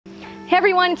Hey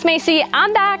everyone, it's Maisie.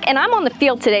 I'm back and I'm on the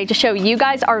field today to show you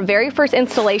guys our very first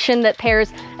installation that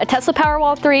pairs a Tesla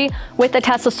Powerwall 3 with a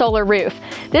Tesla solar roof.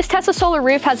 This Tesla solar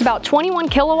roof has about 21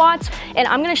 kilowatts, and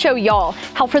I'm gonna show y'all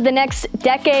how for the next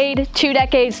decade, 2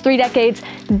 decades, 3 decades,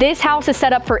 this house is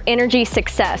set up for energy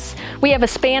success. We have a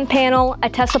span panel, a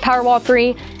Tesla Powerwall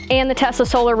 3, and the Tesla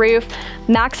solar roof,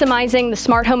 maximizing the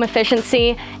smart home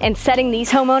efficiency and setting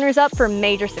these homeowners up for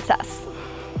major success.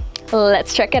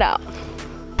 Let's check it out.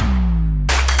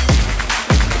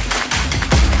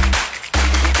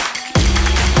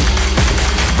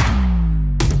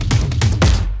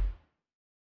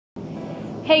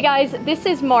 Hey guys, this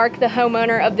is Mark, the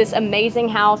homeowner of this amazing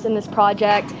house and this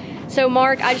project. So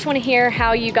Mark, I just want to hear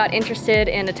how you got interested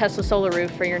in a Tesla solar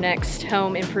roof for your next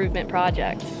home improvement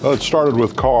project. Well, it started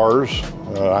with cars.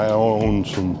 I own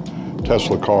some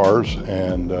Tesla cars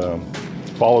and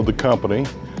followed the company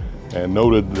and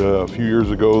noted a few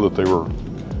years ago that they were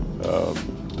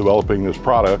developing this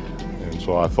product. And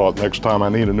so I thought next time I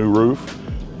need a new roof,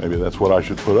 maybe that's what I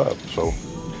should put up. So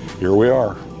here we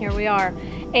are. Here we are.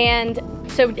 And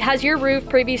so has your roof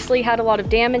previously had a lot of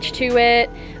damage to it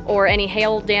or any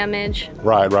hail damage?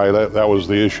 Right. That was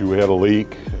the issue. We had a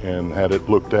leak and had it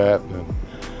looked at, and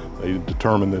they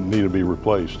determined it needed to be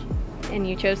replaced. And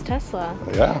you chose Tesla.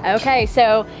 Yeah. Okay,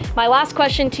 so my last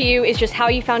question to you is just how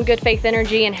you found Good Faith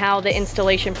Energy and how the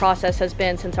installation process has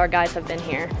been since our guys have been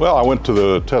here. Well, I went to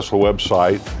the Tesla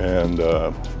website and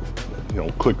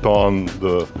clicked on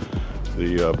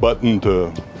the button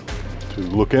to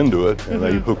look into it, and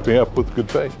they hooked me up with Good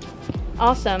Faith.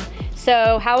 Awesome.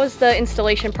 So how has the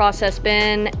installation process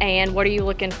been, and what are you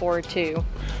looking forward to?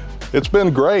 It's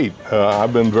been great.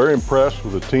 I've been very impressed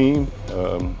with the team.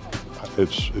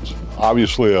 It's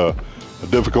obviously a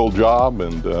difficult job,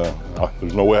 and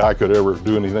there's no way I could ever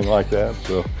do anything like that.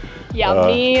 So. Yeah,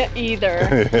 me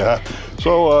either. Yeah.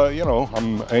 So,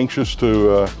 I'm anxious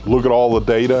to look at all the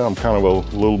data. I'm kind of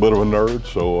a little bit of a nerd,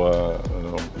 so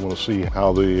I want to see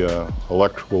how the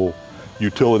electrical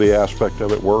utility aspect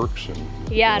of it works.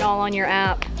 And all on your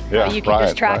app. Yeah, you can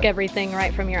just track everything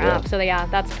right from your app. So yeah,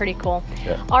 that's pretty cool.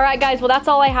 Yeah. All right, guys, well, that's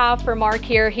all I have for Mark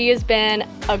here. He has been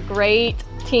a great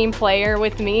team player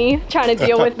with me, trying to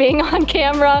deal with being on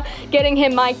camera, getting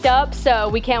him mic'd up. So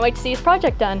we can't wait to see his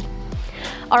project done.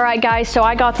 All right, guys, so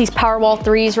I got these Powerwall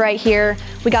 3s right here.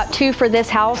 We got 2 for this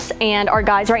house, and our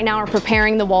guys right now are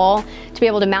preparing the wall to be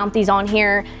able to mount these on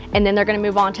here, and then they're gonna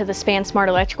move on to the Span Smart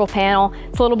electrical panel.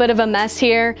 It's a little bit of a mess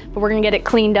here, but we're gonna get it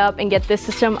cleaned up and get this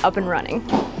system up and running.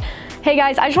 Hey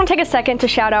guys, I just want to take a second to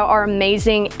shout out our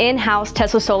amazing in-house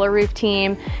Tesla solar roof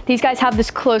team. These guys have this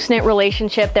close-knit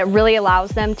relationship that really allows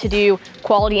them to do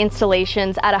quality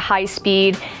installations at a high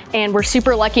speed, and we're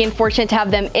super lucky and fortunate to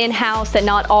have them in-house that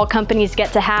not all companies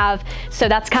get to have. So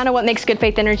that's kind of what makes Good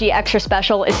Faith Energy extra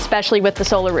special, especially with the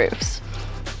solar roofs.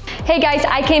 Hey guys,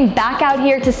 I came back out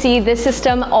here to see this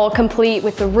system all complete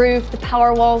with the roof, the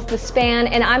power walls, the span,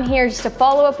 and I'm here just to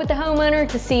follow up with the homeowner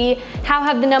to see how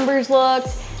have the numbers looked,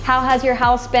 how has your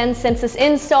house been since this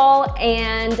install,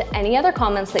 and any other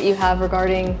comments that you have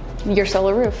regarding your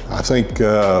solar roof. I think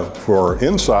for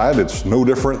inside, it's no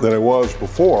different than it was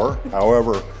before.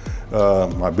 However,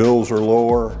 my bills are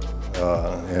lower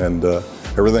and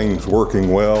everything's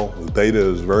working well. The data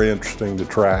is very interesting to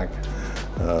track.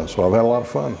 So I've had a lot of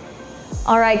fun.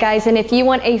 All right, guys, and if you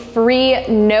want a free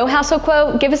no-hassle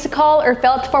quote, give us a call or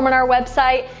fill out the form on our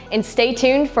website, and stay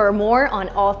tuned for more on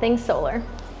all things solar.